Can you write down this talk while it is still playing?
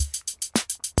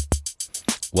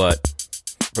What?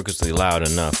 Frequently loud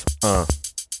enough.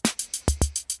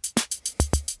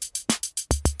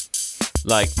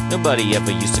 Like, nobody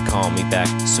ever used to call me back.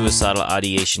 Suicidal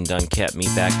ideation done kept me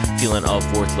back. Feeling of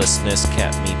worthlessness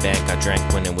kept me back. I drank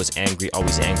when I was angry,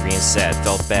 always angry and sad.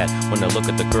 Felt bad when I look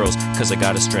at the girls, cause I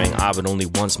got a string. I would only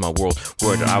once my world.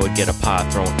 Worried I would get a pie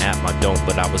thrown at my dome,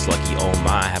 but I was lucky, oh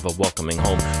my, I have a welcoming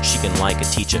home. She can like a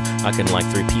teacher, I can like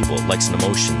 3 people. Likes an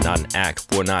emotion, not an act,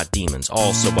 we're not demons.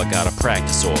 Also, I got a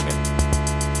practice organ.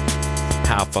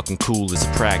 How fucking cool is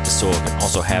a practice organ?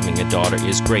 Also having a daughter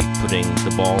is great. Putting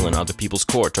the ball in other people's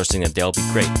court, trusting that they'll be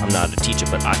great. I'm not a teacher,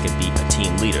 but I can be a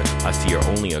team leader. I fear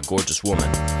only a gorgeous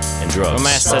woman and drugs.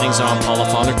 My mass settings on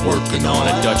polyphonic, working on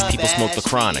it. Dutch people smoke the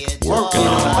chronic, working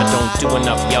on it. I don't do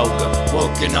enough yoga,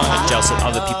 working on it. Jealous at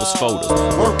other people's photos,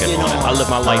 working on it. I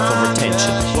live my life for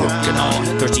retention, working on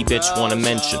it. Thirsty bitch wanna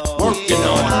mention, working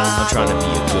on it. I'm trying to be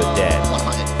a good dad.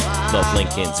 Love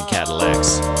Lincolns and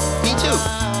Cadillacs. Me too.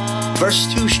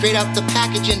 Verse 2 straight out the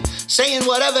packaging, saying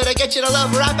whatever to get you to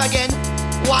love rap again.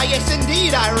 Why yes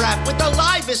indeed I rap with the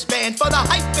livest band, for the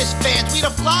hypest fans, we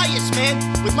the flyest man.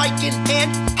 With mic in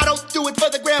hand, I don't do it for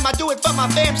the gram, I do it for my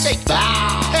fam's sake.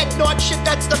 Head north shit,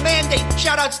 that's the mandate.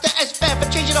 Shoutouts to S-Fam for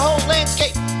changing the whole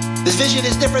landscape. This vision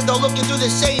is different though, looking through the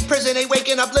same prison. Ain't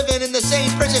waking up living in the same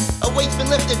prison. A weight's been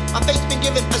lifted, my faith's been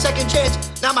given a second chance.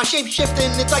 Now my shape's shifting,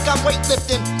 it's like I'm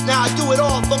weightlifting. Now I do it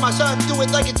all for my son, do it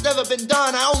like it's never been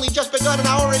done. I only just begun and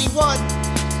I already won.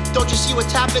 Don't you see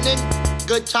what's happening?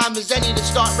 Good time as any to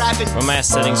start rapping. My mass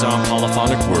settings on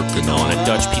polyphonic, working on it.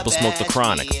 Dutch people smoke the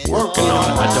chronic, working on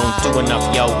it. I don't do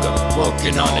enough yoga,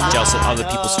 working on it. Jealous at other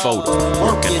people's photos,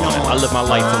 working on it. I live my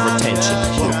life for retention,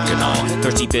 working on it.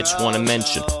 Thirsty bitch wanna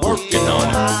mention, working on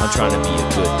it. I'm trying to be a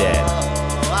good dad.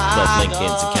 Love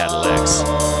Lincolns and Cadillacs.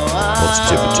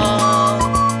 Positivity.